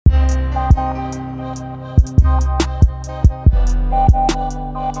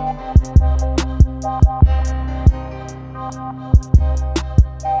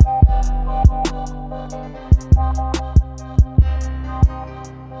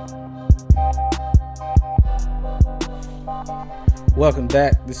Welcome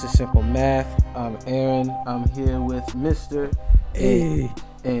back. This is Simple Math. I'm Aaron. I'm here with Mr. Hey.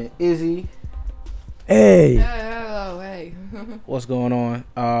 and Izzy. Hey. Oh, hey. What's going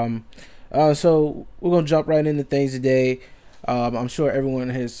on? So we're gonna jump right into things today. I'm sure everyone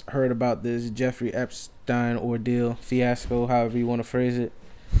has heard about this Jeffrey Epstein ordeal, fiasco, however you want to phrase it.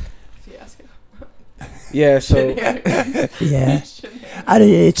 Fiasco. Yeah. So Yeah.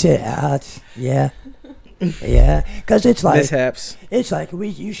 Yeah. Yeah. Because it's like mishaps. it's like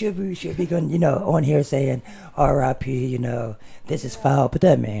we should be going on here saying R.I.P. This is foul, but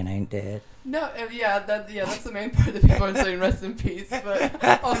that man ain't dead. No, that's the main part that people are saying rest in peace,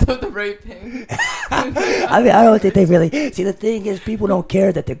 but also the raping. I mean, I don't think they really see. The thing is, people don't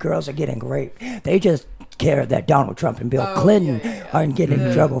care that the girls are getting raped. They just care that Donald Trump and Bill Clinton aren't getting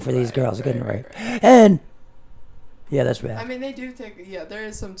in trouble for these girls getting raped. And yeah, that's bad. I mean, they do take, there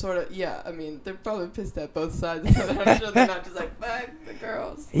is some sort of, I mean, they're probably pissed at both sides. I'm sure they're not just like, fuck the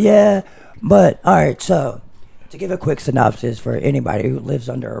girls. Yeah, but all right. So to give a quick synopsis for anybody who lives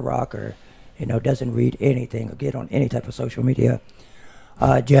under a rock or doesn't read anything or get on any type of social media,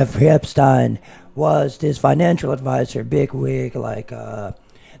 Jeffrey Epstein was this financial advisor, big wig, like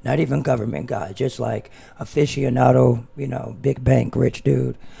not even government guy, just like aficionado, big bank rich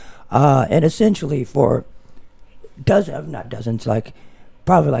dude, and essentially for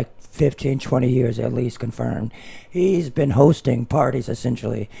probably like 15, 20 years at least confirmed, he's been hosting parties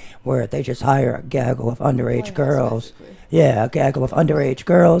essentially where they just hire a gaggle of underage girls. Basically. Yeah, a gaggle of underage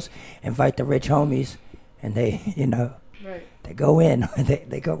girls, invite the rich homies, and they, Right. they go in.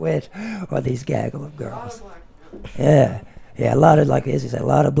 they go in on these gaggle of A lot girls. of black men. Yeah, a lot of, like Izzy said, a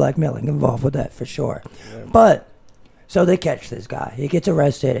lot of blackmailing involved with that for sure. Yeah. But, so they catch this guy. He gets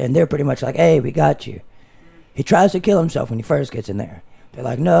arrested, and they're pretty much like, hey, we got you. He tries to kill himself when he first gets in there. They're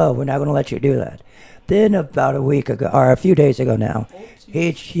like, no, we're not going to let you do that. Then about a week ago, or a few days ago now,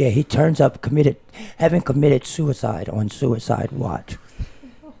 he turns up having committed suicide on Suicide Watch.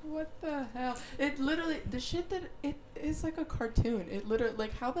 What the hell? It literally, the shit that it is like a cartoon. It literally,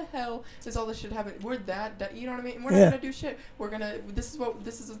 like, how the hell is all this shit happening? We're you know what I mean? We're not gonna do shit. This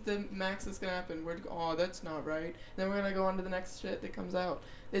is the max that's gonna happen. That's not right. Then we're gonna go on to the next shit that comes out.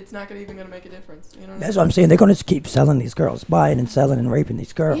 It's not even gonna make a difference. You know That's what I'm saying. They're going to keep selling these girls, buying and selling and raping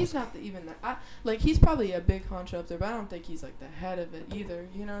these girls. He's not even that. He's probably a big honcho up there, but I don't think he's like the head of it either.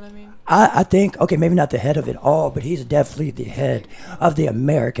 You know what I mean? I think, okay, maybe not the head of it all, but he's definitely the head of the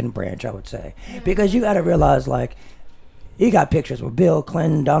American branch, I would say. Because you got to realize, like, he got pictures with Bill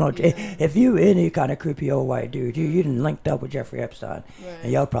Clinton, Donald. If you any kind of creepy old white dude, you done linked up with Jeffrey Epstein,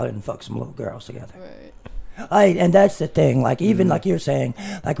 and y'all probably done fucked some little girls together. Right. And that's the thing. Like, even like you're saying,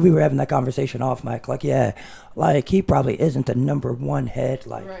 like we were having that conversation off mic. Like, like he probably isn't the number one head,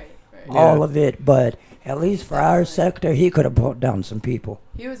 like all of it, but at least for our sector, he could have brought down some people.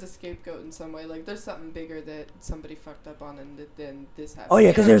 He was a scapegoat in some way. Like, there's something bigger that somebody fucked up on, and then this happened. Oh yeah,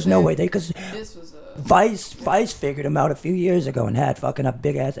 because there's no way because this was a Vice figured him out a few years ago and had fucking a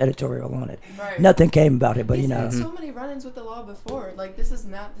big ass editorial on it. Right. Nothing came about it, but He's had so many run-ins with the law before. Like, this is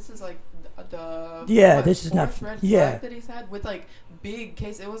like the this is not red flag that he's had with like big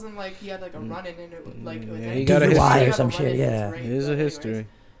case. It wasn't like he had like a run-in and it like he got a history or some shit. Yeah, it is a history.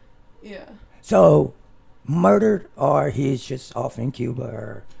 Yeah. So murdered, or he's just off in Cuba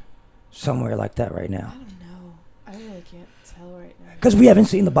or somewhere like that right I now. don't know. I really can't tell right now. Because we haven't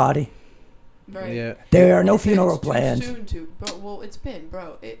seen the body. Right. Yeah. There are no It's funeral too plans. soon to, but it's been,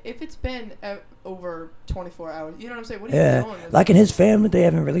 bro. If it's been over 24 hours, you know what I'm saying? What are you doing? Like in his family, they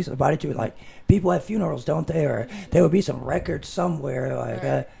haven't released the body to it. Like people at funerals, don't they? Or there would be some record somewhere.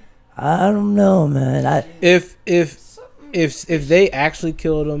 Like I don't know, man. If they actually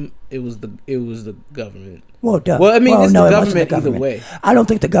killed him, it was the government. Well, I mean, it's no, the it wasn't government either way. I don't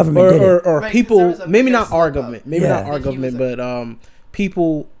think the government did it. Or Right, 'cause people, there was a maybe bigger not our slip up. government, maybe not our That he government, was but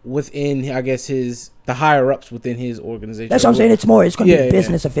people within, I guess, the higher ups within his organization. That's what I'm saying. It's more. It's going to be Yeah.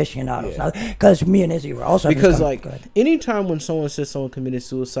 business aficionados. Because me and Izzy were also because like anytime when someone says someone committed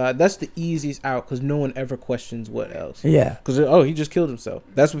suicide, that's the easiest out because no one ever questions what else. Yeah. Because he just killed himself.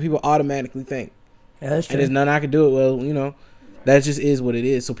 That's what people automatically think. Yeah, that's true. And there's nothing I can do it. Well, that just is what it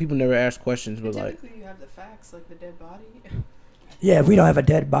is. So people never ask questions. But typically you have the facts, like the dead body. Yeah, we don't have a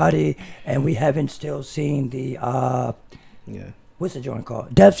dead body, and we haven't still seen the what's the joint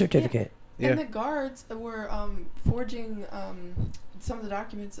called? Death certificate. Yeah. And the guards were forging some of the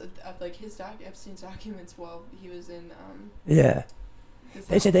documents of like Epstein's documents while he was in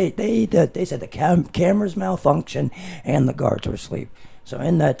They said they said the cameras malfunctioned and the guards were asleep. So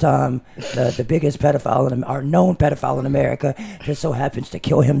in that time, the biggest pedophile, our known pedophile in America, just so happens to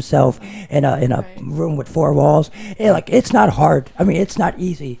kill himself in a room with 4 walls. It's not hard. I mean, it's not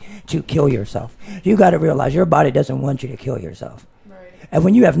easy to kill yourself. You got to realize your body doesn't want you to kill yourself. Right. And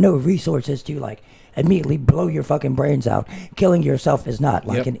when you have no resources to immediately blow your fucking brains out, killing yourself is not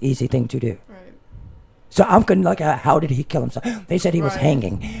an easy thing to do. Right. So I'm gonna how did he kill himself? They said he was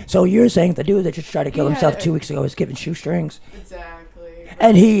hanging. So you're saying the dude that just tried to kill himself 2 weeks ago is given shoestrings? Exactly.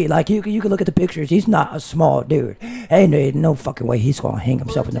 And he, you can look at the pictures. He's not a small dude. Ain't no fucking way he's gonna hang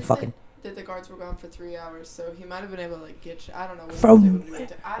himself in the fucking. That the guards were gone for 3 hours, so he might have been able to get. I don't know.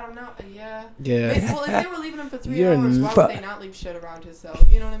 I don't know. Yeah. Yeah. Well, if they were leaving him for 3 hours, why would they not leave shit around his cell?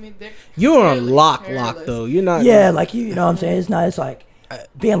 You know what I mean? You're on lock though. You're not. Yeah, you know what I'm saying. It's not. It's like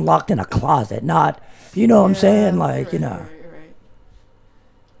being locked in a closet, not. You know what I'm saying? Right.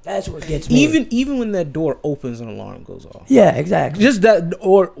 That's what gets me. Even when that door opens, an alarm goes off. Yeah, exactly. Just that,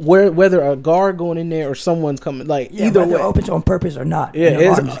 or whether a guard going in there or someone's coming, either whether way, it opens on purpose or not. Yeah, the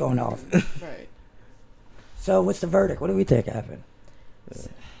alarm's going off. Right. So what's the verdict? What do we think happened? I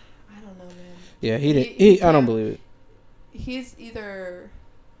don't know, man. Yeah, he didn't. I don't believe it. He's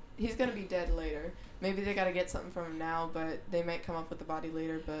gonna be dead later. Maybe they gotta get something from him now, but they might come up with the body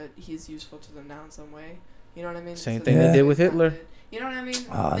later. But he's useful to them now in some way. You know what I mean? Same thing they did with Hitler. You know what I mean?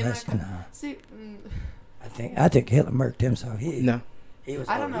 Oh, they that's no. See, I think Hitler murked himself. He was.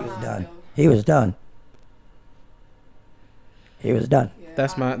 I don't know. He was how done. I feel. He was done. He was done. Yeah,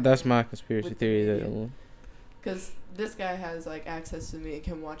 That's my conspiracy theory. Because this guy has access to me and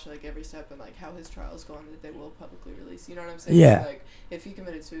can watch every step and how his trial's going that they will publicly release. You know what I'm saying? Yeah. So, if he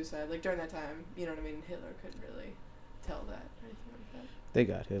committed suicide, during that time, you know what I mean? Hitler couldn't really tell that or anything like that. They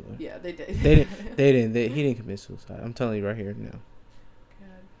got Hitler. Yeah, they did. They didn't. He didn't commit suicide. I'm telling you right here now.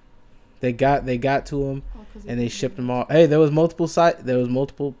 God. They got to him and they shipped him off. Hey, there was multiple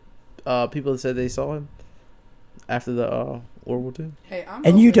people that said they saw him after the World War II. Hey,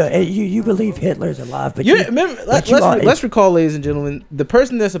 and you believe Hitler's alive, but let's recall, ladies and gentlemen, the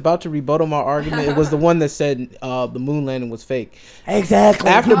person that's about to rebuttal my argument, it was the one that said the moon landing was fake. Exactly.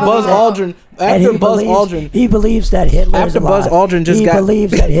 After Buzz Aldrin, he believes that Hitler is alive. Buzz Aldrin he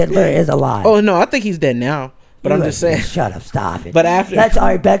believes that Hitler is alive. Oh no, I think he's dead now. But I'm just saying. Shut up, stop it. But after that's all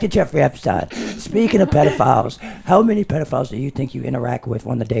right. Back to Jeffrey Epstein. Speaking of pedophiles, how many pedophiles do you think you interact with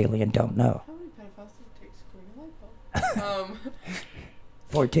on the daily and don't know? How many pedophiles do it take to screw your light bulb?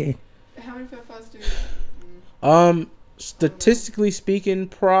 14. How many pedophiles do? Statistically speaking,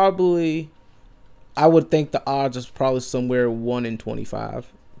 probably, I would think the odds is probably somewhere 1 in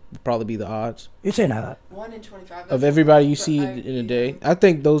 25. Would probably be the odds. You're saying 1 in 25 of everybody you see in a day. I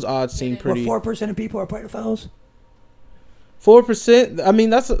think those odds seem pretty. 4% of people are pedophiles. 4%. I mean,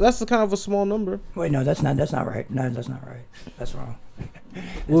 that's kind of a small number. Wait, no, that's not right. No, that's not right. That's wrong.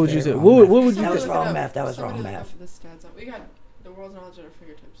 What would you say? What would you? That was wrong math. That was wrong math. We got the world's knowledge at our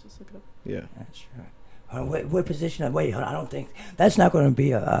fingertips. Just look it up. Yeah, that's true. What position? Wait, hold on, I don't think that's not going to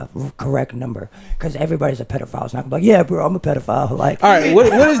be a correct number because everybody's a pedophile. It's not gonna be yeah, bro, I'm a pedophile. All right,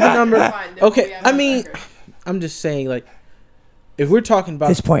 what is the number? Okay, I mean, I'm just saying, if we're talking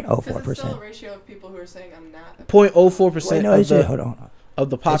about it's 0.04%. There's still a ratio of people who are saying I'm not. 0.04%. No, hold on. Of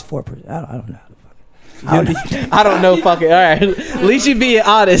the pop. It's 4%. I don't know. I don't know. Fuck it. All right, at least you being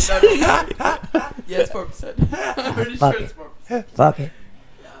honest. Yeah, it's 4%. I'm pretty sure it's 4%. Fuck it.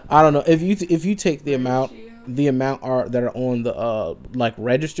 I don't know if you take the amount that are on the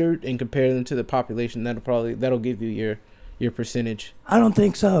registered and compare them to the population, that'll give you your percentage. I don't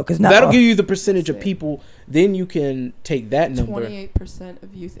think so because that'll give you the percentage of people. Then you can take that number. 28%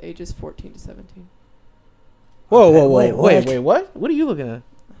 of youth ages 14 to 17. Whoa! Wait! What? What are you looking at?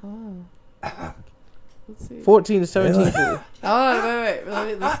 Let's see. 14 to 17. Wait.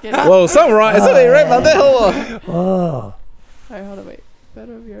 Let's get it. Whoa! Something wrong. Something right about that. Hold on. Oh. All right, hold on. Wait.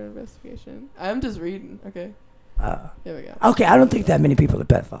 Better of your investigation. I'm just reading. Okay. Here we go. Okay, I don't think that many people are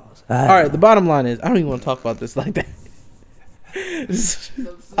pedophiles. All right. The bottom line is, I don't even want to talk about this like that.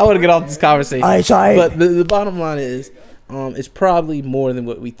 I want to get off this conversation. All right, sorry. But the bottom line is, it's probably more than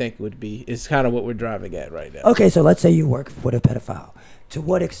what we think it would be. It's kind of what we're driving at right now. Okay, so let's say you work with a pedophile. To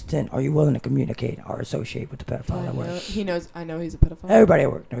what extent are you willing to communicate or associate with the pedophile at work? He knows. I know he's a pedophile. Everybody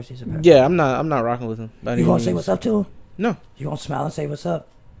at work knows he's a pedophile. Yeah, I'm not rocking with him. You gonna say what's up to him? No. You gonna smile and say what's up?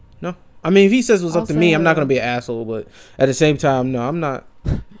 No. I mean, if he says what's up to me, I'm not gonna be an asshole. But at the same time, no, I'm not.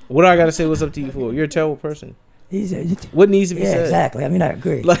 What do I gotta say what's up to you for? You're a terrible person. What needs to be said? Yeah, exactly. I mean, I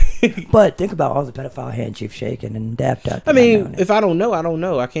agree. But think about all the pedophile handshake shaking and dap dap. I mean, if I don't know, I don't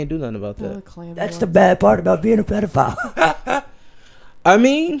know. I can't do nothing about that. That's the bad part about being a pedophile. I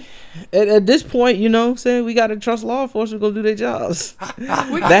mean, at this point, you know what I'm saying, we got to trust law enforcement to go do their jobs.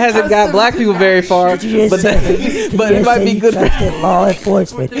 That hasn't got black people very far, but it might be good. Law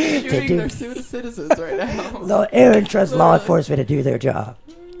enforcement They're to shooting do. their citizens right now. Aaron trusts law enforcement to do their job.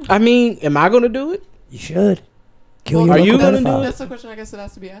 I mean, am I going to do it? You should. Kill Well, your are you local gonna do pedophile. That's the question I guess that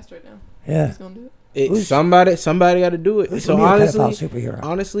has to be asked right now. Yeah. Who's gonna do it? Somebody got to do it. Who's So gonna be a pedophile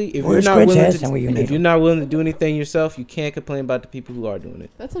honestly, superhero? if Where's you're not Chris willing Hansen when you to, need if you're him? not willing to do anything yourself, you can't complain about the people who are doing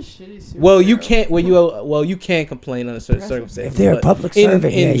it. That's a shitty superhero. Well, you can't. You can complain under certain circumstances. If they're a but public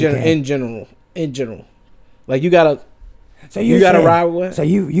servant, yeah, you can. in general, like you gotta So you gotta ride with. So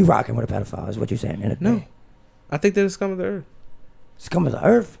you rocking with a pedophile is what you're saying? In a No, day. I think they're the scum of the earth. Scum of the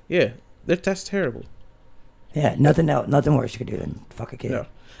earth. Yeah, that's terrible. Yeah, nothing else, nothing worse you could do than fuck a kid. No,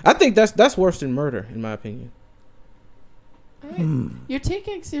 I think that's worse than murder, in my opinion. You're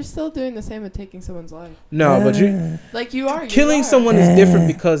still doing the same with taking someone's life. No, but you Like you are. killing someone is different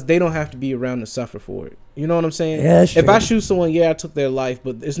because they don't have to be around to suffer for it. You know what I'm saying? Yeah, that's if I true. shoot someone, I took their life,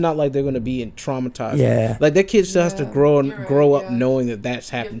 but it's not like they're gonna be traumatized. Yeah. like that kid still has to Yeah, grow you're right, grow up yeah. knowing that's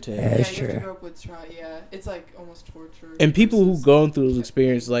happened to him. Yeah, it's you have to true. grow up with yeah, it's like almost torture. And people who versus- go through those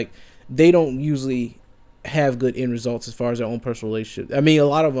experiences, like they don't usually have good end results as far as their own personal relationship. I mean, a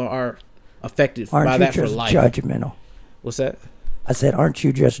lot of them are affected Aren't by you that for just life. judgmental? What's that? I said, aren't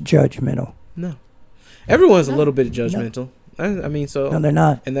you just judgmental? No, everyone's a little bit judgmental. I mean, so No, they're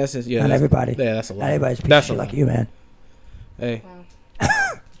not. in that sense, yeah, Not that's- everybody. Yeah, that's a lot. Not everybody's a piece That's of a shit like lot. you, man. Hey, Wow.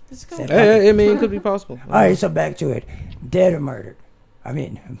 Let's go. Said- hey, I mean, it could be possible. All right, so back to it. Dead or murdered? I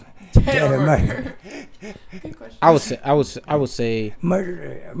mean, dead or murdered? Good question. I would say.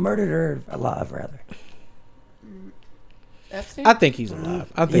 Murdered or alive, rather. Epstein. I think he's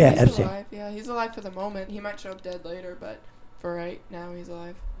alive. I think Yeah, he's Epstein. alive. Yeah, he's alive for the moment. He might show up dead later, but for right now, he's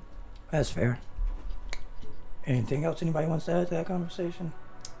alive. That's fair. Anything else anybody wants to add to that conversation?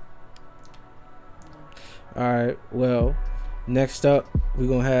 All right. Well, next up, we're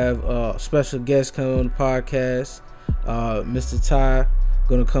gonna have a special guest come on the podcast. Mr. Ty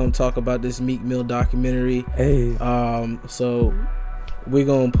gonna come talk about this Meek Mill documentary. Hey. So we're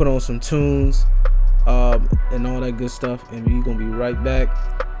gonna put on some tunes, and all that good stuff, and we're gonna be right back.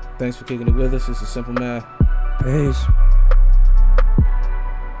 Thanks for kicking it with us. This is Simple Math. Peace.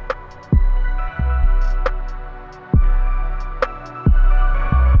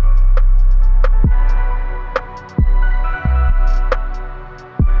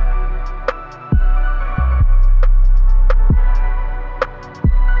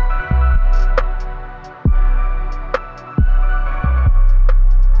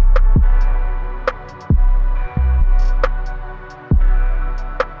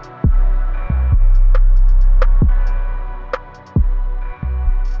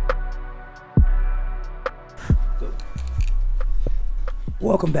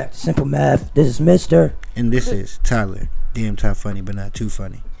 Welcome back to Simple Math. This is Mr. And this is Tyler. Damn Ty funny, but not too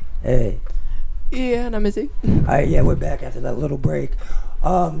funny. Hey. Yeah, and I'm Izzy. Alright, yeah, we're back after that little break.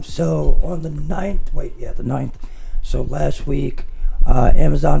 So on the 9th. So last week,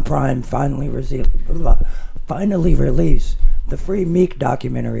 Amazon Prime finally released the Free Meek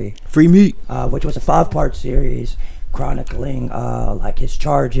documentary, Free meat. which was a 5-part series chronicling like his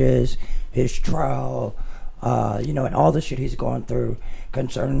charges, his trial, and all the shit he's gone through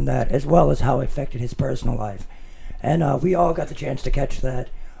concerning that, as well as how it affected his personal life. And we all got the chance to catch that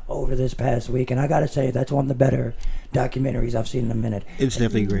over this past week, and I gotta say that's one of the better documentaries I've seen in a minute. It's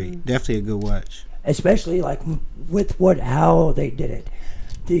definitely great. Definitely a good watch. Especially like with how they did it,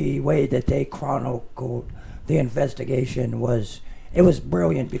 the way that they chronicled the investigation was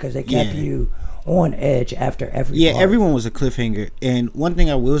brilliant because they kept Yeah. you on edge after every Yeah, part. everyone was a cliffhanger. And one thing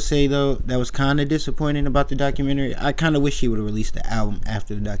I will say though, that was kind of disappointing about the documentary. I kind of wish he would have released the album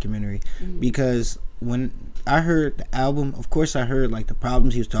after the documentary, because when I heard the album, of course I heard like the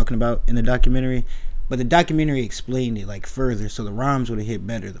problems he was talking about in the documentary, but the documentary explained it like further, so the rhymes would have hit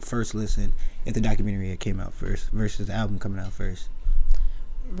better the first listen if the documentary had came out first versus the album coming out first.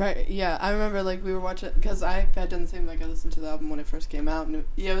 Right, yeah, I remember like we were watching, because I had done the same, like I listened to the album when it first came out, and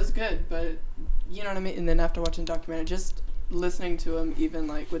it was good, but you know what I mean, and then after watching the documentary, just listening to him, even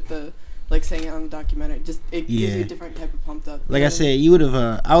like with the, like saying it on the documentary, just, it gives you Yeah. a different type of pumped up. Like I said, you would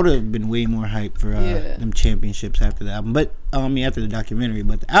have. I would have been way more hyped for Yeah. them championships after the album, but after the documentary.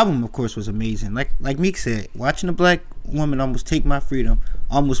 But the album, of course, was amazing. Like Meek said, watching a black woman almost take my freedom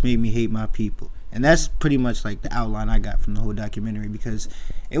almost made me hate my people. And that's pretty much like the outline I got from the whole documentary, because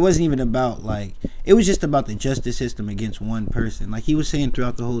it wasn't even about like, it was just about the justice system against one person. Like he was saying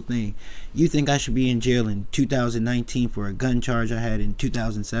throughout the whole thing, you think I should be in jail in 2019 for a gun charge I had in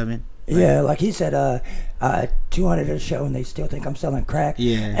 2007? Yeah, like he said, 200 a show, and they still think I'm selling crack.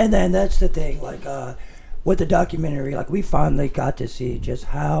 Yeah. And then that's the thing, like with the documentary, like we finally got to see just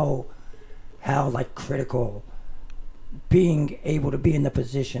how like critical being able to be in the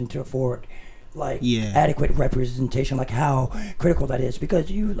position to afford like adequate representation, like how critical that is,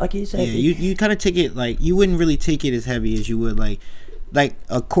 because you, like he said, you kind of take it like, you wouldn't really take it as heavy as you would like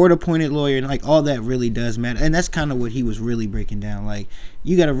a court appointed lawyer, and like all that really does matter. And that's kind of what he was really breaking down. Like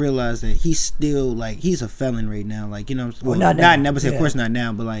you got to realize that he's still like, he's a felon right now, like, you know, well, not now, but of course not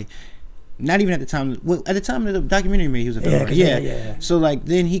now, but like not even at the time. Well, at the time of the documentary made, he was a felon. Yeah. So like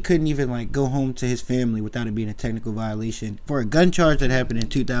then he couldn't even like go home to his family without it being a technical violation for a gun charge that happened in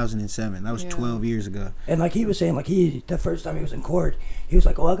 2007. That was 12 years ago. And like he was saying, like the first time he was in court, he was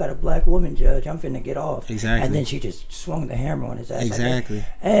like, "Oh, I got a black woman judge. I'm finna get off." Exactly. And then she just swung the hammer on his ass. Exactly. Like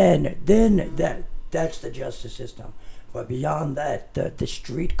and then that's the justice system. But beyond that, the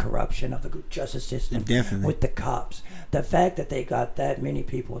street corruption of the justice system, definitely, with the cops, the fact that they got that many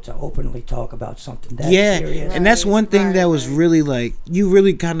people to openly talk about something that serious. And that's one thing that was really like, you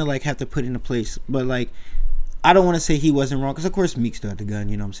really kind of like have to put into place. But like, I don't want to say he wasn't wrong, because of course Meek still had the gun,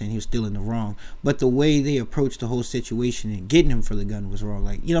 you know what I'm saying, he was still in the wrong, but the way they approached the whole situation and getting him for the gun was wrong.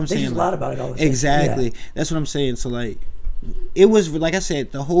 Like, you know what I'm saying, there's a lot about it all the time. Exactly. That's what I'm saying. So like, it was, like I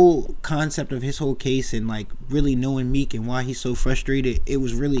said, the whole concept of his whole case and like really knowing Meek and why he's so frustrated, it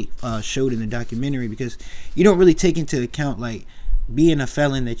was really showed in the documentary, because you don't really take into account like being a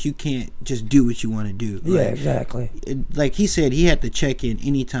felon, that you can't just do what you want to do. Yeah, exactly. Like he said, he had to check in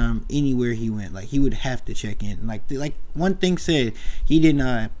anytime, anywhere he went. Like he would have to check in. Like one thing said, he did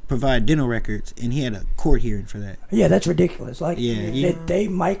not provide dental records, and he had a court hearing for that. Yeah, that's ridiculous. Like they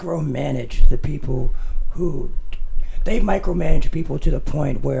micromanage the people who. They micromanage people to the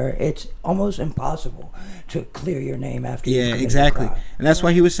point where it's almost impossible to clear your name after you've committed exactly. a crime. And that's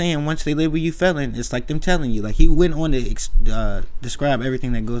why he was saying, once they label you felon, it's like them telling you. Like he went on to describe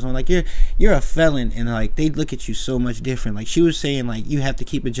everything that goes on. Like you're a felon, and like they look at you so much different. Like she was saying, like you have to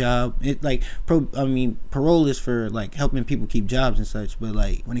keep a job. It like parole is for like helping people keep jobs and such. But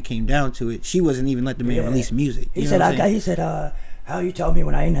like when it came down to it, she wasn't even let the man release music. He said, how you tell me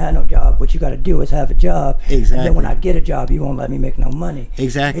when I ain't had no job, what you got to do is have a job. Exactly. And then when I get a job, you won't let me make no money.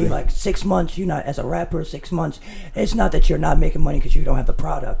 Exactly. He like 6 months, you not, as a rapper, 6 months, it's not that you're not making money because you don't have the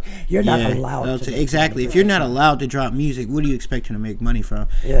product. You're not allowed to. Exactly. If you're not allowed to drop music, what do you expect him to make money from?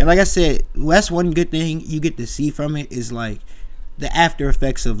 Yeah. And like I said, that's one good thing you get to see from it, is like the after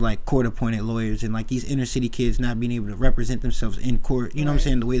effects of like court appointed lawyers and like these inner city kids not being able to represent themselves in court, you know what I'm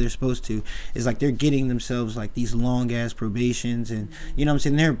saying, the way they're supposed to, is like they're getting themselves like these long ass probations, and you know what I'm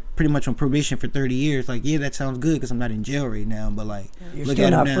saying, they're pretty much on probation for 30 years. Like, yeah, that sounds good because I'm not in jail right now, but like you're look still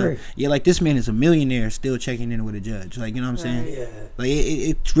at him not now. free. Yeah, like this man is a millionaire still checking in with a judge, like, you know what I'm saying. Yeah. Like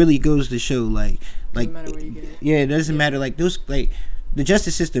it really goes to show like doesn't matter where you get it. Yeah, it doesn't matter, like those, like the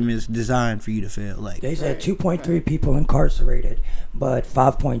justice system is designed for you to fail. Like they said 2.3 people incarcerated, but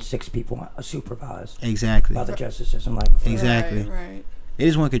 5.6 people supervised. Exactly. By the justice system, like exactly. Right. They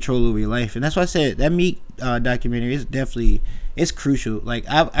just want control over your life, and that's why I said that Meek documentary is definitely, it's crucial. Like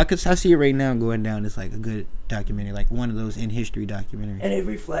I see it right now going down. It's like a good documentary, like one of those in history documentaries. And it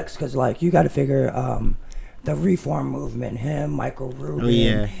reflects, because like you got to figure the reform movement, him, Michael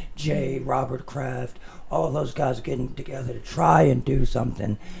Rubin, Jay, Robert Kraft, all those guys getting together to try and do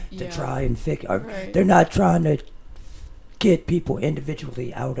something, to try and fix. They're not trying to get people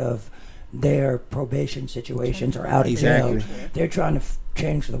individually out of their probation situations or out of jail. They're trying to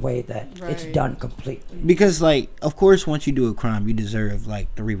change the way that it's done completely. Because like, of course, once you do a crime, you deserve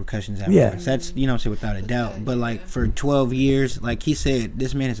like the repercussions afterwards. That's, you know what I'm saying, without a doubt. But like for 12 years, like he said,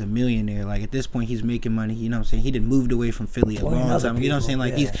 this man is a millionaire. Like at this point, he's making money. You know what I'm saying? He didn't moved away from Philly a long time. You know what I'm saying?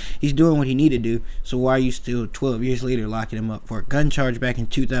 Like he's doing what he needed to do. So why are you still 12 years later locking him up for a gun charge back in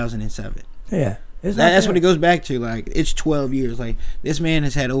 2007? Yeah. That's what it goes back to. Like, it's 12 years. Like, this man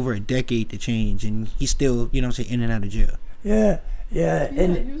has had over a decade to change, and he's still, you know what I'm saying, in and out of jail. Yeah.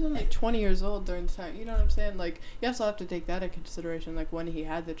 And he was only like 20 years old during the time. You know what I'm saying? Like, you also have to take that into consideration, like when he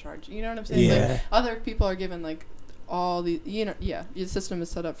had the charge. You know what I'm saying? Yeah. Like, other people are given like all the, you know, your system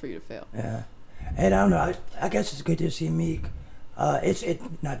is set up for you to fail. Yeah. And I don't know. I guess it's good to see Meek. It's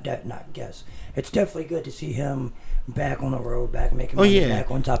definitely good to see him back on the road, back making money, back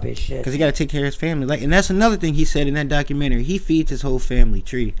on top of his shit. Because he got to take care of his family. Like, and that's another thing he said in that documentary. He feeds his whole family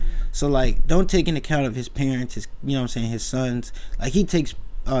tree. So like, don't take into account of his parents, his, you know what I'm saying, his sons. Like, he takes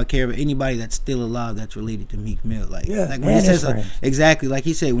care of anybody that's still alive that's related to Meek Mill. Like, Yeah, like when and he says his friends. exactly like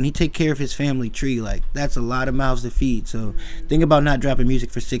he said, when he take care of his family tree, like that's a lot of mouths to feed. So think about not dropping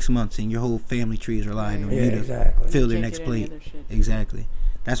music for 6 months and your whole family tree is relying on Yeah, you to exactly. fill their Can't next get any plate. other shit. Exactly.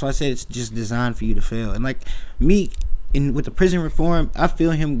 That's why I said it's just designed for you to fail. And like Meek, in with the prison reform, I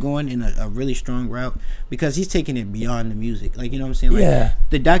feel him going in a really strong route because he's taking it beyond the music. Like, you know what I'm saying? Like, Yeah.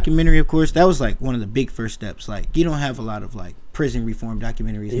 the documentary, of course, that was like one of the big first steps. Like, you don't have a lot of like prison reform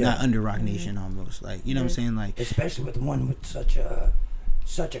documentaries, Yeah. not under Rock Nation almost. Like, you know what I'm saying? Like, Especially with the one with such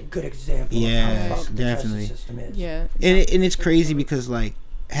a good example Yes, of how fucked the definitely. justice system is. Yeah. and it's crazy because like,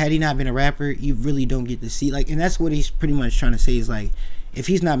 had he not been a rapper, you really don't get to see like, and that's what he's pretty much trying to say is like, if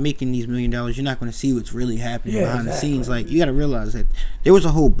he's not making these $1 million, you're not going to see what's really happening Yeah, behind exactly. the scenes. Like, you got to realize that there was a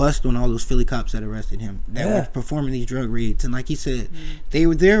whole bust on all those Philly cops that arrested him that Yeah. were performing these drug raids, and like he said, they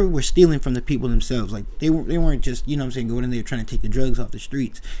were stealing from the people themselves. Like, they weren't just, you know what I'm saying, going in there trying to take the drugs off the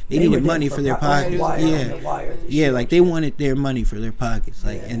streets. They were needed there money for their wire- pockets. wire- Yeah. wire this Yeah, shit. like they wanted their money for their pockets.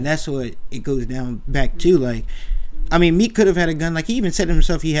 Like, Yeah. and that's what it goes down back to. Like, I mean, Meek could have had a gun. Like, he even said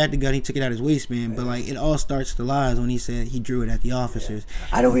himself he had the gun. He took it out his waistband. But like, it all starts to lies when he said he drew it at the officers.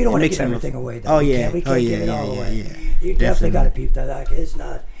 We don't It want to makes give him a- everything away. Though. Oh, We yeah. can't, we Oh, can't yeah, give it yeah, all yeah, away. yeah. You definitely Definitely. got to peep that out. It's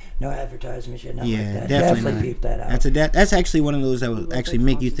not no advertisement shit, nothing Yeah, like that. definitely. Definitely peep that out. That's actually one of those that will Well, actually that's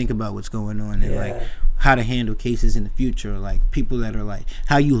make you awesome. think about what's going on and Yeah. like how to handle cases in the future, like people that are like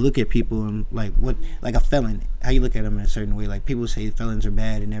how you look at people and like what like a felon, how you look at them in a certain way. Like people say felons are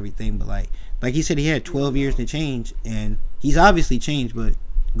bad and everything, but like he said, he had 12 years to change, and he's obviously changed, but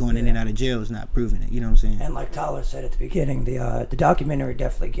going in and out of jail is not proving it. You know what I'm saying? And like Tyler said at the beginning, the documentary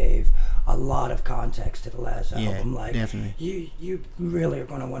definitely gave a lot of context to the last Yeah, album. Like, definitely. you really are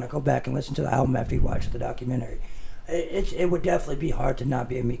going to want to go back and listen to the album after you watch the documentary. It would definitely be hard to not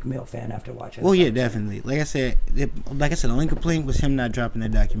be a Meek Mill fan after watching. Well, the yeah, song. definitely. Like I said, the only complaint was him not dropping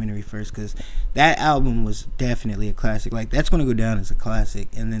that documentary first, because that album was definitely a classic. Like, that's going to go down as a classic,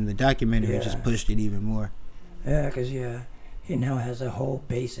 and then the documentary Yeah. just pushed it even more. Yeah, because he now has a whole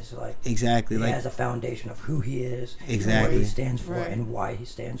basis. Like, Exactly. he Like, has a foundation of who he is, what Exactly. he stands for, Right. and why he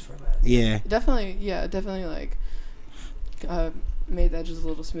stands for that. yeah, Definitely like made that just a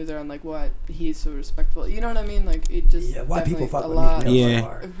little smoother on like why he's so respectful. You know what I mean? Like it just Yeah, why people definitely fuck a with lot. Meek Mill Yeah. so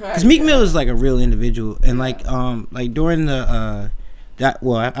hard. Right, because Meek yeah. Mill is like a real individual, and Yeah. like during the that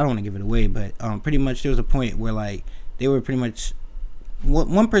well, I don't want to give it away, but pretty much there was a point where like they were pretty much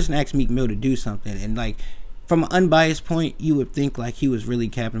one person asked Meek Mill to do something, and like from an unbiased point, you would think like he was really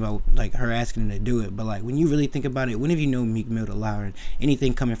capping about like her asking him to do it, but like when you really think about it, when have you known Meek Mill to lie, or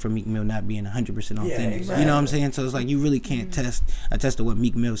anything coming from Meek Mill not being 100% authentic? exactly. You know what I'm saying? So it's like you really can't attest to what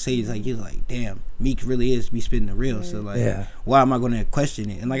Meek Mill says. Like you're like, damn, Meek really is be spitting the real. So like, Yeah. why am I going to question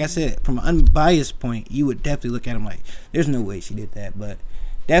it? And like I said, from an unbiased point, you would definitely look at him like, there's no way she did that, but.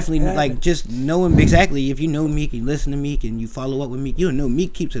 Definitely, Yeah. like, just knowing exactly, if you know Meek and listen to Meek and you follow up with Meek, you'll know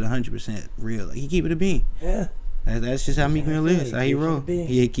Meek keeps it 100% real. Like, he keep it a bean. Yeah. That's just how Meek Mill Yeah, is. How he keeps it a roll. bean.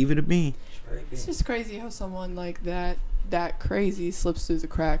 Yeah, keep it a bean. It's very It's big. just crazy how someone like that crazy slips through the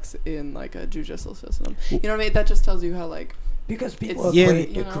cracks in like a judicial system. You know what I mean? That just tells you how like Because people It's- Yeah. equate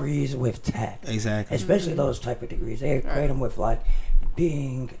you know? degrees with tech. Exactly. Especially Mhm. those type of degrees. They equate Right. them with like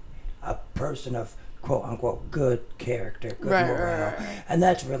being a person of quote unquote good character, good Right, morale. right. And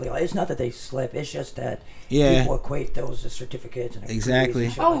that's really like, it's not that they slip, it's just that Yeah. people equate those as certificates and degrees Exactly.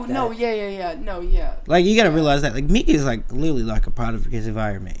 and shit Oh like no, that. yeah. Like, you got to realize that, like, Meek is, like, literally, like, a product of his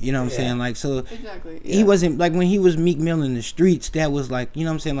environment. You know what I'm Yeah. saying? Like, so, Exactly. he wasn't, like, when he was Meek Mill in the streets, that was, like, you know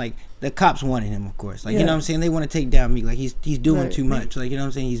what I'm saying? Like, the cops wanted him, of course. Like, you Yeah. know what I'm saying? They want to take down Meek. Like, he's doing Right. too much. Like, you know what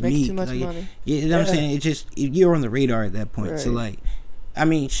I'm saying? He's Makes Meek. too much like, money. You know what I'm Yeah. saying? It's just, you're on the radar at that point. So, Right. like, I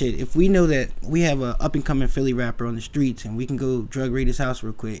mean, shit, if we know that we have a up-and-coming Philly rapper on the streets and we can go drug raid his house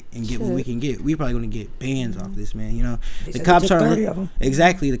real quick and get what we Shit. can get, we probably going to get bands off this, man, you know? They The said cops they took aren't 30 of 'em.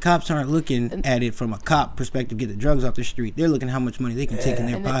 exactly. The cops aren't looking And- at it from a cop perspective, get the drugs off the street. They're looking how much money they can take in Yeah.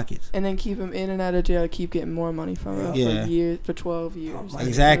 their And then- pockets. And then keep him in and out of jail, keep getting more money from him Yeah. for years, for 12 years. Oh, my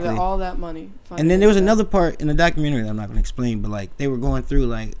Exactly. All that money. And then there was finally, another part in the documentary that I'm not going to explain, but like they were going through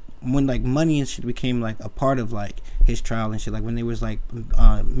like when like money and shit became like a part of like his trial and shit. Like when they was like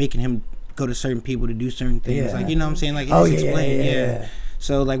making him go to certain people to do certain things. Yeah. Like, you know what I'm saying? Like, Oh, it's yeah, explained. yeah.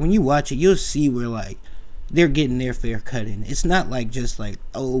 So like when you watch it, you'll see where like they're getting their fair cut in. It's not like just like,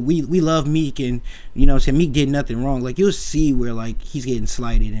 oh, we love Meek and you know what I'm saying, Meek did nothing wrong. Like you'll see where like he's getting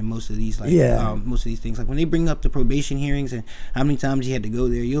slighted in most of these like most of these things. Like when they bring up the probation hearings and how many times he had to go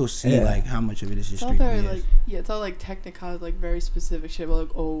there, you'll see like how much of it is just straight very BS. like it's all like technical, like very specific shit. Like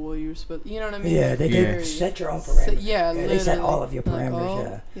oh well, you're supposed, you know what I mean? Yeah, they set your own parameters. They set all of your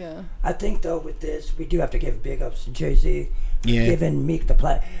parameters. Like, yeah. I think though with this, we do have to give big ups to Jay-Z. Yeah. Giving Meek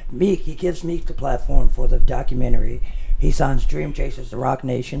he gives Meek the platform for the documentary. He signs Dream Chasers to Rock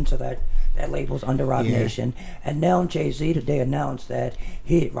Nation, so that label's under Rock Nation. And now Jay-Z today announced that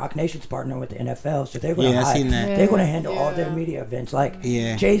Rock Nation's partnering with the NFL, so they're going to handle all their media events. Like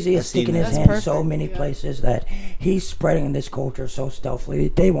Jay-Z is sticking his hand in so many places that he's spreading this culture so stealthily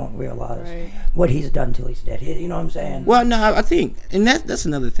they won't realize what he's done till he's dead. You know what I'm saying? Well, no, I think, and that's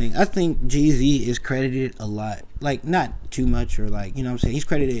another thing. I think Jay-Z is credited a lot. Like, not too much, or like, you know what I'm saying? He's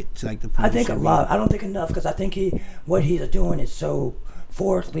credited to like the I think a lot. I don't think enough, because I think what he's doing is so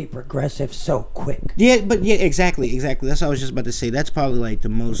forwardly progressive so quick. Yeah, but yeah, exactly. That's what I was just about to say. That's probably like the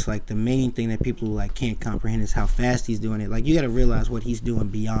most, like the main thing that people like can't comprehend is how fast he's doing it. Like you got to realize what he's doing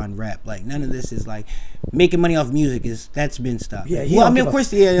beyond rap. Like none of this is like making money off music. That's been stopped. Yeah, well, I mean, of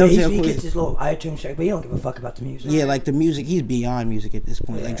course, yeah. He gets his little iTunes check, but he don't give a fuck about the music. Yeah, like the music, he's beyond music at this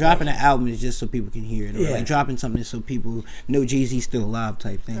point. Like dropping an album is just so people can hear it, or like dropping something so people know Jay-Z's still alive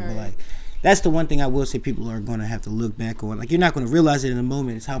type thing. But like. That's the one thing I will say people are going to have to look back on. Like, you're not going to realize it in the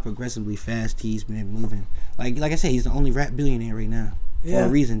moment. It's how progressively fast he's been moving. Like I said, he's the only rap billionaire right now. For a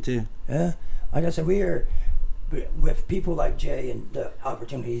reason, too. Yeah. Like I said, we are, with people like Jay and the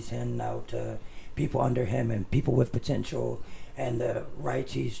opportunities handing out to people under him and people with potential and the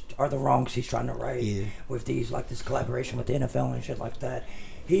rights or the wrongs he's trying to right with these, like this collaboration with the NFL and shit like that.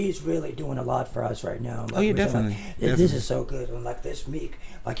 He's really doing a lot for us right now. Like definitely. This is so good. And like this Meek,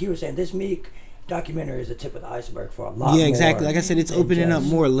 like you were saying, this Meek documentary is the tip of the iceberg for a lot more. Yeah, exactly. Like I said, it's opening up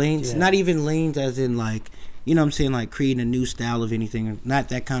more lanes. Not even lanes as in like, you know what I'm saying, like creating a new style of anything. Not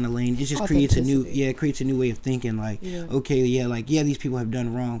that kind of lane. It just creates a new way of thinking. Like, okay, these people have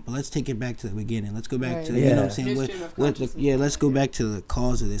done wrong, but let's take it back to the beginning. Let's go back to, you know what I'm saying, let's go back to the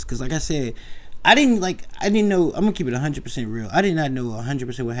cause of this. Because like I said, I didn't know, I'm going to keep it 100% real. I did not know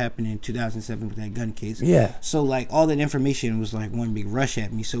 100% what happened in 2007 with that gun case. Yeah. So, like, all that information was, like, one big rush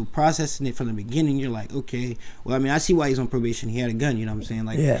at me. So, processing it from the beginning, you're like, okay, well, I mean, I see why he's on probation. He had a gun, you know what I'm saying?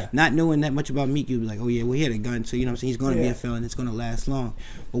 Like, not knowing that much about Meek, you'd be like, oh, yeah, well, he had a gun. So, you know what I'm saying? He's going to be a felon. It's going to last long.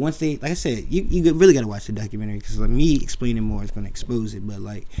 But once they, like I said, you really got to watch the documentary because, like, me explaining more is going to expose it. But,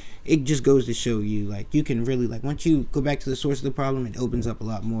 like, it just goes to show you, like, you can really, like, once you go back to the source of the problem, it opens up a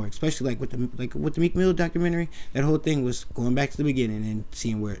lot more, especially, like, with the Meek Mill documentary. That whole thing was going back to the beginning and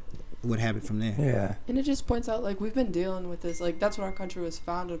seeing what happened from there. Yeah. And it just points out, like, we've been dealing with this. Like, that's what our country was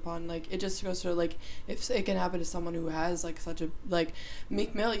founded upon. Like, it just goes to, like, if it can happen to someone who has, like, such a, like,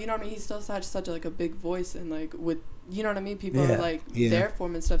 Meek Mill, you know what I mean? He's still such a, like, a big voice and, like, with, you know what I mean? People are, like, there for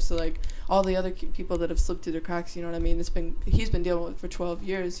him and stuff. So, like, all the other people that have slipped through the cracks, you know what I mean? He's been dealing with it for 12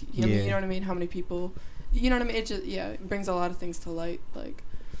 years. You know what I mean? How many people, you know what I mean? It just, it brings a lot of things to light, like.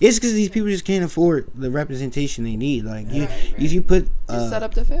 It's because these people just can't afford the representation they need. Like if you put set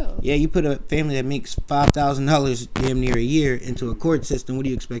up to fail. Yeah, you put a family that makes $5,000 damn near a year into a court system. What do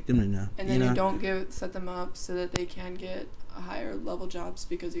you expect them to know? And then you don't set them up so that they can get higher level jobs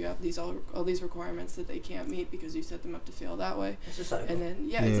because you have all these requirements that they can't meet because you set them up to fail that way. It's a cycle. And then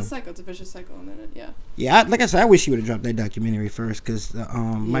it's a cycle. It's a vicious cycle. And then like I said, I wish he would have dropped that documentary first because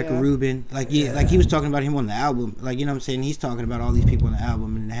Michael Rubin, like he was talking about him on the album, like, you know what I'm saying, he's talking about all these people on the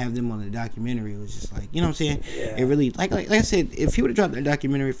album, and to have them on the documentary was just like, you know what I'm saying, it really like I said, if he would have dropped that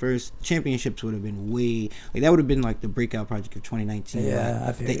documentary first, championships would have been that would have been like the breakout project of 2019.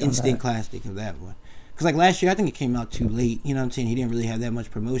 I feel the instant classic of that one. Because, like, last year, I think it came out too late. You know what I'm saying? He didn't really have that much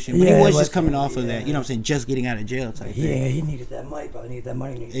promotion. But he was just coming off of that, you know what I'm saying, just getting out of jail type thing. Yeah, he needed that money, but he needed that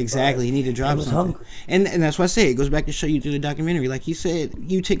money. Exactly. He needed to drop something. Hungry. And that's why I say it goes back to show you through the documentary. Like he said,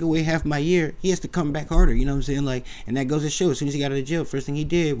 you take away half my year, he has to come back harder. You know what I'm saying? Like, and that goes to show, as soon as he got out of jail, first thing he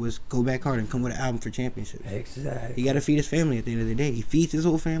did was go back hard and come with an album for championship. Exactly. He got to feed his family at the end of the day. He feeds his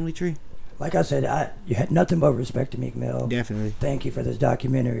whole family tree. Like I said, you had nothing but respect to Meek Mill. Definitely. Thank you for this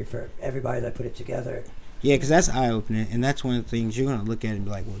documentary, for everybody that put it together. Yeah, because that's eye-opening, and that's one of the things you're going to look at and be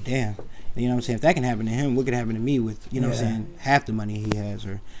like, well, damn. You know what I'm saying? If that can happen to him, what could happen to me with, you know what I'm saying, half the money he has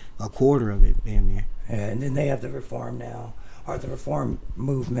or a quarter of it, damn near. Yeah, and then they have the reform now, or the reform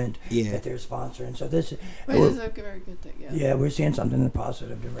movement that they're sponsoring. So this is a very good thing, Yeah, we're seeing something in a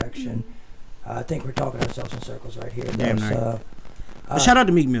positive direction. I think we're talking ourselves in circles right here. Damn right. Shout out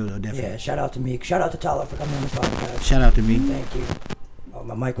to Meek Mill, though, definitely. Yeah, shout out to Meek. Shout out to Tyler for coming on the podcast. Shout out to Meek. Thank you. Oh,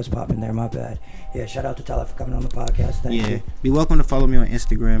 my mic was popping there. My bad. Yeah, shout out to Tyler for coming on the podcast. Thank you. Be welcome to follow me on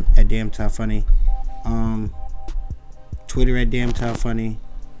Instagram at DamnTyFunny. Twitter at DamnTyFunny.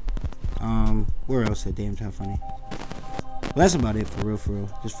 Where else at DamnTyFunny? Well, that's about it for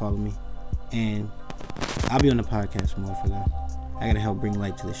real. Just follow me. And I'll be on the podcast more for that. I gotta help bring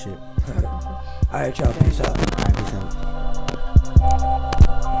light to the ship. Alright, y'all. Peace out. Alright, peace out.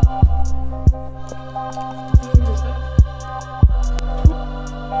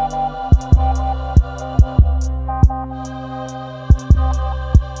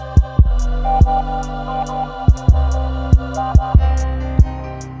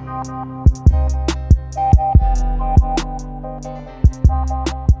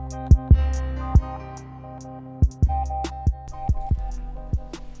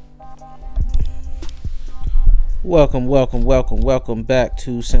 Welcome back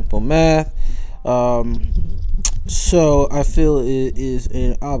to Simple Math. So I feel it is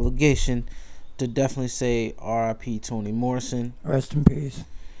an obligation to definitely say R.I.P. Toni Morrison. Rest in peace.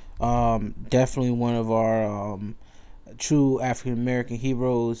 Definitely one of our true African American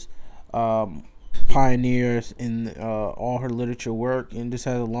heroes, pioneers in all her literature work, and just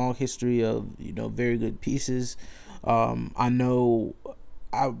has a long history of very good pieces. I know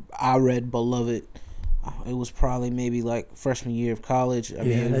I read Beloved. It was probably maybe like freshman year of college.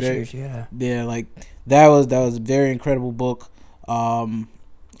 Like that was a very incredible book. I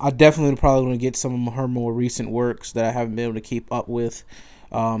definitely probably want to get some of her more recent works that I haven't been able to keep up with,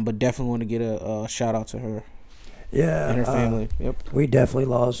 but definitely want to get a shout out to her. Yeah, and her family. Yep, we definitely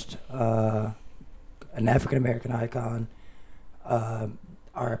lost an African American icon.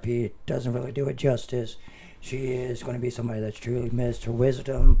 R.I.P. doesn't really do it justice. She is going to be somebody that's truly missed. Her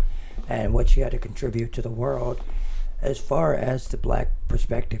wisdom and what she had to contribute to the world as far as the black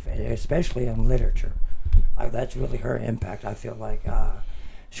perspective, especially in literature. Like, that's really her impact, I feel like,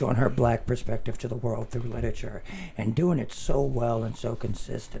 showing her black perspective to the world through literature and doing it so well and so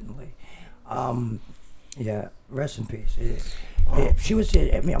consistently. Yeah, rest in peace. She was,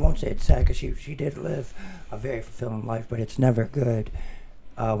 I won't say it's sad because she did live a very fulfilling life, but it's never good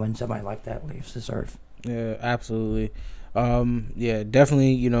when somebody like that leaves this earth. Yeah, absolutely. Yeah,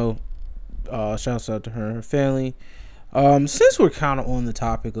 definitely, shouts out to her and her family. Since we're kind of on the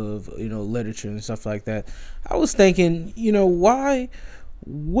topic of, literature and stuff like that, I was thinking,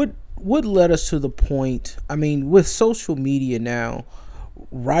 what led us to the point, with social media now,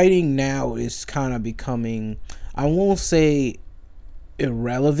 writing now is kind of becoming, I won't say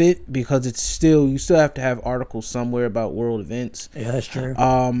irrelevant, because you still have to have articles somewhere about world events. Yeah, that's true.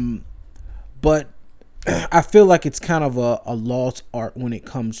 But I feel like it's kind of a lost art when it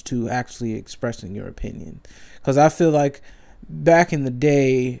comes to actually expressing your opinion. Because I feel like back in the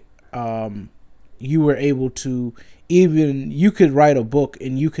day, you were able to, you could write a book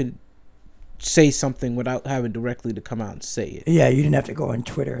and you could say something without having directly to come out and say it. Yeah, you didn't have to go on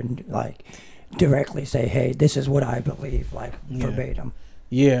Twitter and directly say, hey, this is what I believe, verbatim.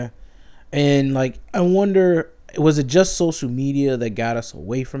 Yeah. And I wonder, was it just social media that got us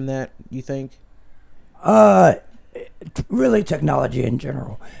away from that, you think? Really technology in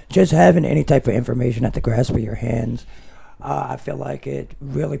general. Just having any type of information at the grasp of your hands. I feel like it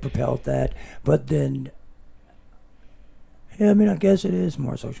really propelled that. But then, I guess it is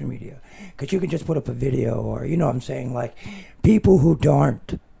more social media. Because you can just put up a video or, what I'm saying? People who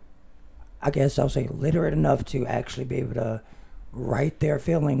aren't, I guess I'll say, literate enough to actually be able to write their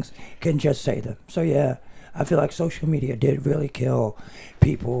feelings can just say them. So, yeah, I feel like social media did really kill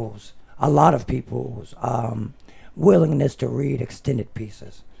a lot of people's willingness to read extended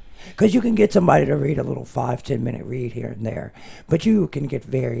pieces. Because you can get somebody to read a little 5-10 minute read here and there, but you can get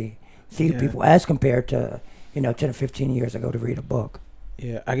very few people as compared to 10 or 15 years ago to read a book.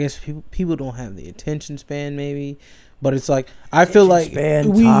 Yeah, I guess people don't have the attention span maybe, but it's I feel like we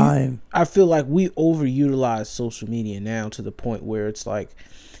overutilize social media now to the point where it's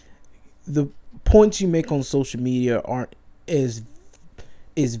the points you make on social media aren't as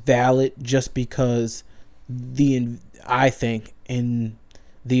valid just because I think in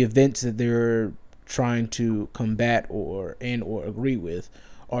the events that they're trying to combat or agree with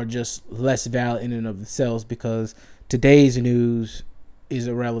are just less valid in and of themselves, because today's news is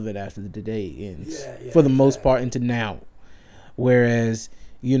irrelevant after the day ends for the most part into now. Whereas,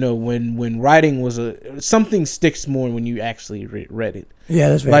 when writing was something sticks more when you actually read it. Yeah,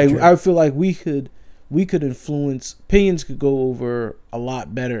 that's very true. I feel like we could influence, opinions could go over a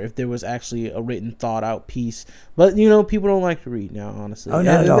lot better if there was actually a written, thought out piece. But people don't like to read now, honestly. Oh,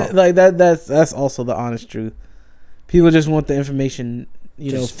 not at all. That's also the honest truth. People just want the information,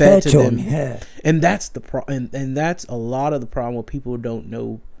 just fed to them. Yeah. And that's the and that's a lot of the problem where people don't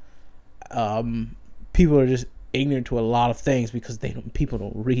know. People are just ignorant to a lot of things because people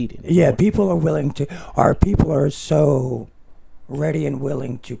don't read anymore. Yeah, people are so ready and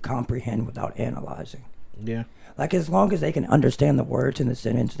willing to comprehend without analyzing. Yeah. Like, as long as they can understand the words in the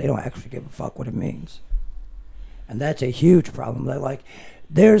sentence, they don't actually give a fuck what it means. And that's a huge problem. Like,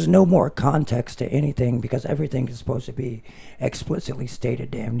 there's no more context to anything because everything is supposed to be explicitly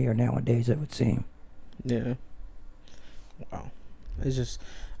stated damn near nowadays, it would seem. Yeah. Wow. It's just,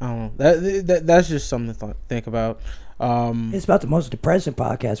 I don't know. That's just something to think about. It's about the most depressing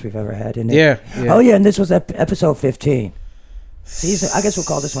podcast we've ever had, isn't it? Yeah. Oh, yeah, and this was episode 15. I guess we'll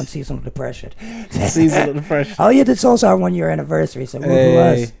call this one Seasonal Depression. Seasonal Depression. Oh, yeah, this is also our 1 year anniversary, so woo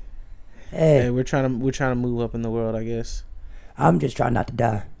us. Hey, we're trying to move up in the world, I guess. I'm just trying not to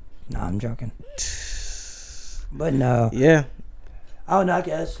die. No, I'm joking. But no. Yeah. Oh, no, I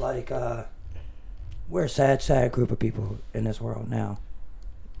guess, like, we're a sad group of people in this world now.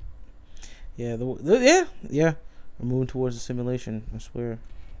 Yeah, yeah. We're moving towards a simulation, I swear.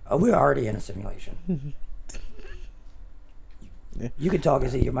 Oh, we're already in a simulation. Yeah. You can talk,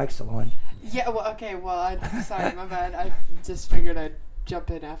 is it? Your mic's still on. Yeah, well, okay, I'm sorry, my bad. I just figured I'd jump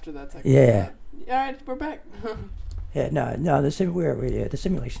in after that second. Yeah. All right, we're back. Yeah, no, the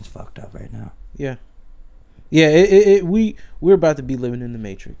simulation's fucked up right now. Yeah. We're about to be living in the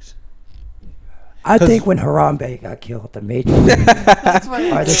Matrix. I think when Harambe got killed, the Matrix. That's what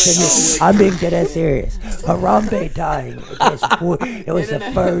I'm being dead ass serious. Harambe dying. It was the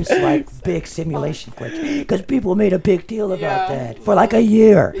first big simulation glitch because people made a big deal about that for like a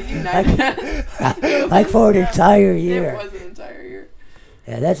year, like for an entire year. It was an entire year.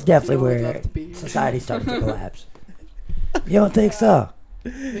 Yeah, that's definitely where society started to collapse. You don't think so?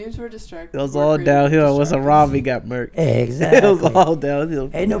 Memes were distracting. It was all downhill once Harambe got murked. Exactly. It was all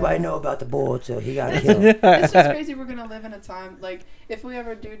downhill. Ain't nobody know about the bull till he got killed. It's just crazy. We're gonna live in a time like if we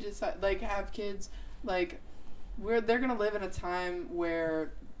ever do decide have kids, like they're gonna live in a time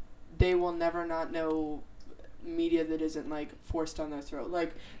where they will never not know media that isn't forced on their throat.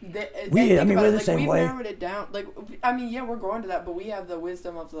 We're the same way. We've narrowed it down. We're going to that, but we have the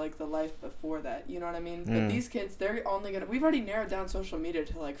wisdom of the life before that. You know what I mean? But these kids, they're only gonna. We've already narrowed down social media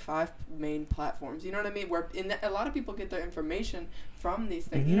to 5 main platforms. You know what I mean? Where a lot of people get their information from these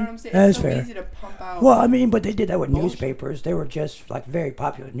things. You know what I'm saying? That's it's so fair. easy to pump out. Well, but they did that with bullshit. newspapers. They were just very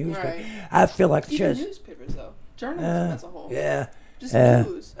popular newspapers. Right. I feel like Even just newspapers though, journalism as a whole. Yeah. Just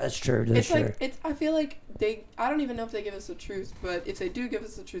news. That's true. I feel like I don't even know if they give us the truth, but if they do give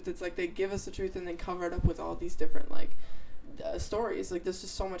us the truth, it's like they give us the truth and then cover it up with all these different stories. There's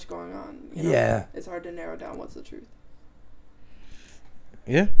just so much going on. You know? Yeah. It's hard to narrow down what's the truth.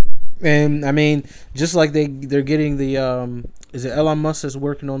 Yeah. And just like they're getting the is it Elon Musk is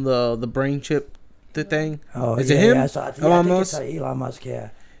working on the brain chip thing? Oh, is it him? I saw it. Elon I think Musk? it's Elon Musk, yeah.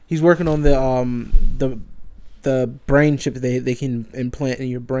 He's working on the brain chip they can implant in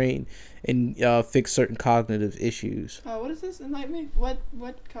your brain and fix certain cognitive issues. Oh, what is this? Enlighten me. What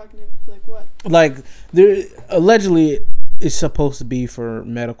cognitive what? There allegedly it's supposed to be for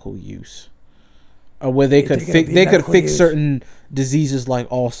medical use. Where they could fix certain diseases like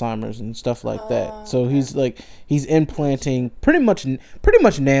Alzheimer's and stuff like that. So okay. he's implanting pretty much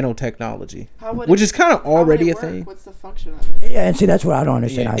nanotechnology, which is kind of already a thing. What's the function of it? Yeah, and see that's what I don't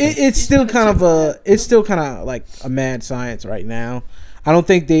understand. Yeah. It's still kind of like a mad science right now. I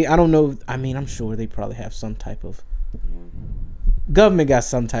don't know. I'm sure they probably have some type of government got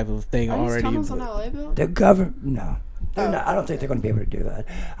some type of thing already. Tunnels on LA built? The government, no. I don't think they're going to be able to do that.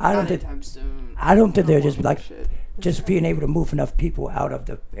 I don't think they're just being able to move enough people out of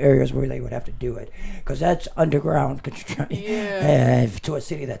the areas where they would have to do it, because that's underground construction. Yeah. To a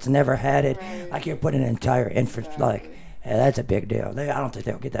city that's never had it, Right. you're putting an entire infrastructure. That's a big deal. I don't think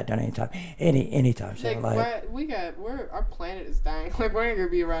they'll get that done anytime soon. Our planet is dying. We're not gonna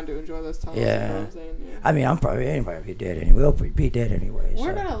be around to enjoy those times. Yeah. You know what I'm saying? Yeah. I'm probably anybody will be dead anyway. We'll be dead anyway.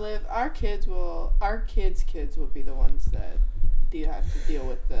 We're gonna live. Our kids will be the ones that have to deal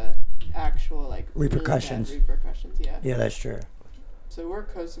with the actual repercussions. Really bad repercussions. Yeah. Yeah, that's true. So we're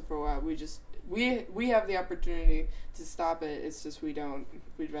coasting for a while. We have the opportunity to stop it. It's just we'd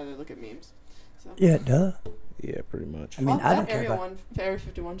rather look at memes. So. Yeah, duh. Yeah, pretty much. I don't care about Area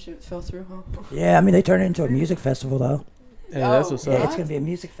 51 shit fell through, huh? Yeah, they turned it into a music festival though. Yeah, that's what's up. Yeah, it's gonna be a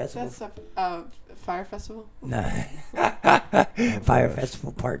music festival. That's a fire festival. No. Fire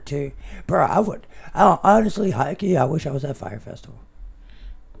Festival Part 2. Bro, honestly, Heike, I wish I was at Fire Festival.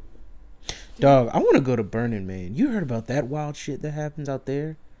 Dog, I want to go to Burning Man. You heard about that wild shit that happens out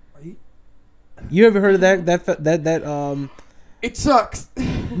there? You ever heard of that It sucks.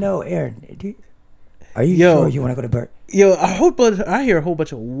 No, Aaron. Are you Yo. sure you want to go to Burning? Yo, I hear a whole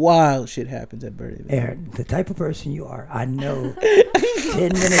bunch of wild shit happens at Burning Man. Aaron, the type of person you are, I know.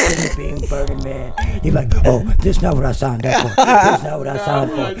 10 minutes into being Burning Man, you're like, oh, this is not what I signed up for. This is not what I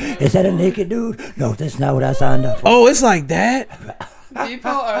signed for. Is that a naked dude? No, this is not what I signed up for. Oh, it's like that.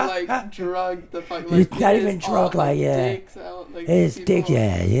 People are like drugged the fuck. Like, It's not even drunk, like, yeah. Dicks out, like, It's people dick, are-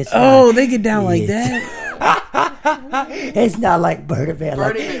 yeah. It's Oh, not, they get down like Yeah. that. it's not like Burning Man.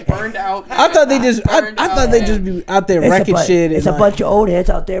 Like, Burning it, burned out. I thought they just. I Burned thought out. they just be out there it's wrecking shit. It's and a like, bunch of old heads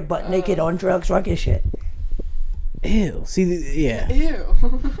out there butt naked on drugs, wrecking shit. Ew. See, yeah. Ew.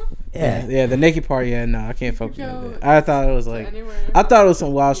 Yeah. The naked part. Yeah, no, I can't focus Go on that. I thought it was like. Anywhere. I thought it was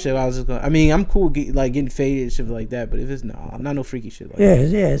some wild shit. I was just going. I mean, I'm cool getting faded and shit like that. But if it's not no freaky shit like that.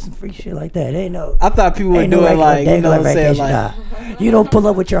 Yeah, some free shit like that. Ain't no. I thought people were Ain't no doing regular like, you know regular what I'm saying, vacation. like. Nah. You don't pull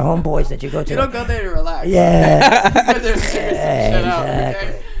up with your homeboys that you go to. You don't go there to relax. Yeah. You go there to figure some shit out, exactly.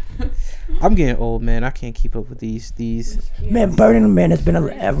 okay? I'm getting old, man. I can't keep up with these. Man, Burning Man has been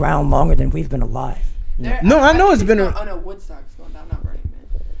around longer than we've been alive. No, I know it's been a- Oh no, Woodstock's going down, not Burning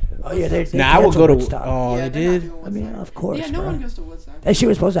Man. Oh yeah, they Nah, I would go to. Woodstock. Oh, Yeah, they they're not did. doing I mean, Woodstock. of course, Yeah, no bro. one goes to Woodstock. That shit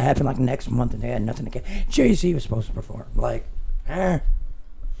was supposed to happen like next month, and they had nothing to get. Jay-Z was supposed to perform. Like,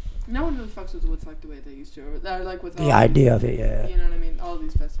 No one really fucks with Woodstock the way they used to. Or like with all the these- idea of it, yeah. You know what I mean? All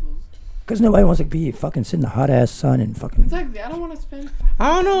these festivals. Because nobody wants to be fucking sitting in the hot ass sun and fucking. Exactly. I don't want to spend.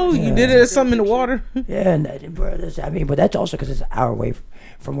 I don't know. Yeah. You did it something in the water. Yeah, and bro, I mean, but that's also because it's an hour away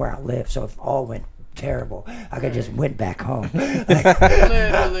from where I live. So if all went terrible, I could just went back home.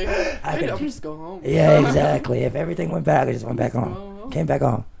 Literally. could- I'm just go home. Yeah, exactly. If everything went bad, I could just went back Just home. go home. Came back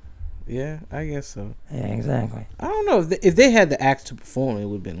home. Yeah, I guess so. Yeah, exactly. I don't know if they had the acts to perform, it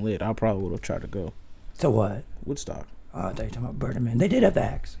would have been lit. I probably would have tried to go. So what? Woodstock. Oh, I thought you were talking about Burning Man. They did have the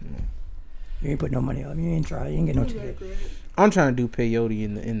acts. You ain't put no money up. You ain't try. You ain't get no ticket. I'm trying to do peyote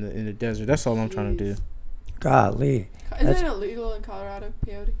in the desert. That's all I'm trying to do. Golly. Isn't That's- it illegal in Colorado,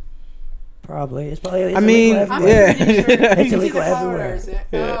 peyote? Probably. It's probably. It's I mean, illegal I'm everywhere. yeah. pretty sure It's illegal either everywhere. Colorado or is it?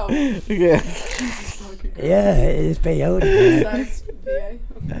 Oh. Yeah. Fucking Yeah, it's peyote. Man. Besides VA.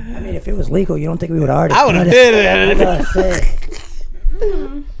 I mean, if it was legal, you don't think we would already? I would have done did That's it. what I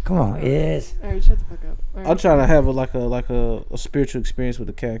said. Come on, it is. Alright, shut the fuck up. All right. I'm trying to have a spiritual experience with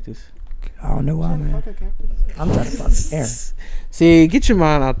the cactus. I don't know why, Shut the man. fuck up, Captain. I'm trying to fuck Aaron. See, get your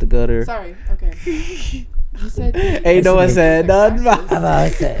mind out the gutter. Sorry. Okay. You said. Ain't no one said nothing about. How about I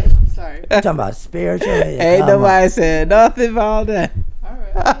said? Sorry. I'm talking about spiritual. Ain't nobody said nothing about that.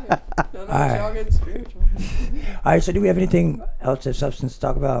 Alright. No, Alright. y'all getting spiritual. All right. So, do we have anything else of substance to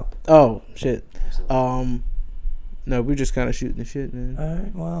talk about? Oh shit. Absolutely. No, we're just kind of shooting the shit, man. All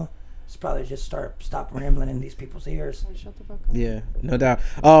right. Well, let's probably just stop rambling in these people's ears. Shut the fuck up. Yeah, no doubt.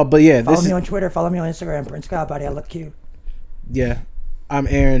 But yeah, Follow this me is, on Twitter. Follow me on Instagram. Prince Scott, buddy. I look cute. yeah. I'm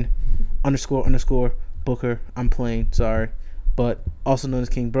Aaron __ Booker. I'm playing. Sorry, but also known as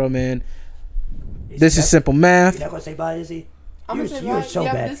King Bro Man. This is simple You're math. not gonna say bye, is he? I'm You're, gonna say you're bye. so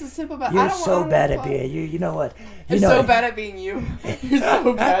Yeah, bad. this is simple, but I You're don't so want bad to at being you. You know what? You're You know so bad at being you. You're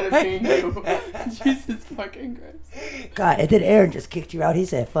so bad at being you. Jesus fucking Christ. God, and then Aaron just kicked you out. He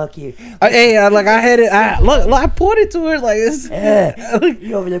said, "Fuck you." Hey, like I had it. Look, I pointed to it like this. Yeah,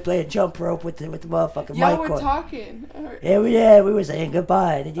 you over there playing jump rope with the motherfucking Y'all mic were on. talking. Alright. Yeah, we were saying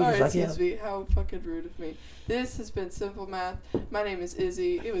goodbye, and then you Alright, just like, excuse me. How fucking rude of me. This has been Simple Math. My name is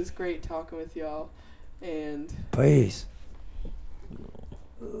Izzy. It was great talking with y'all. And Peace.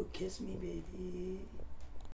 Ooh, kiss me, baby.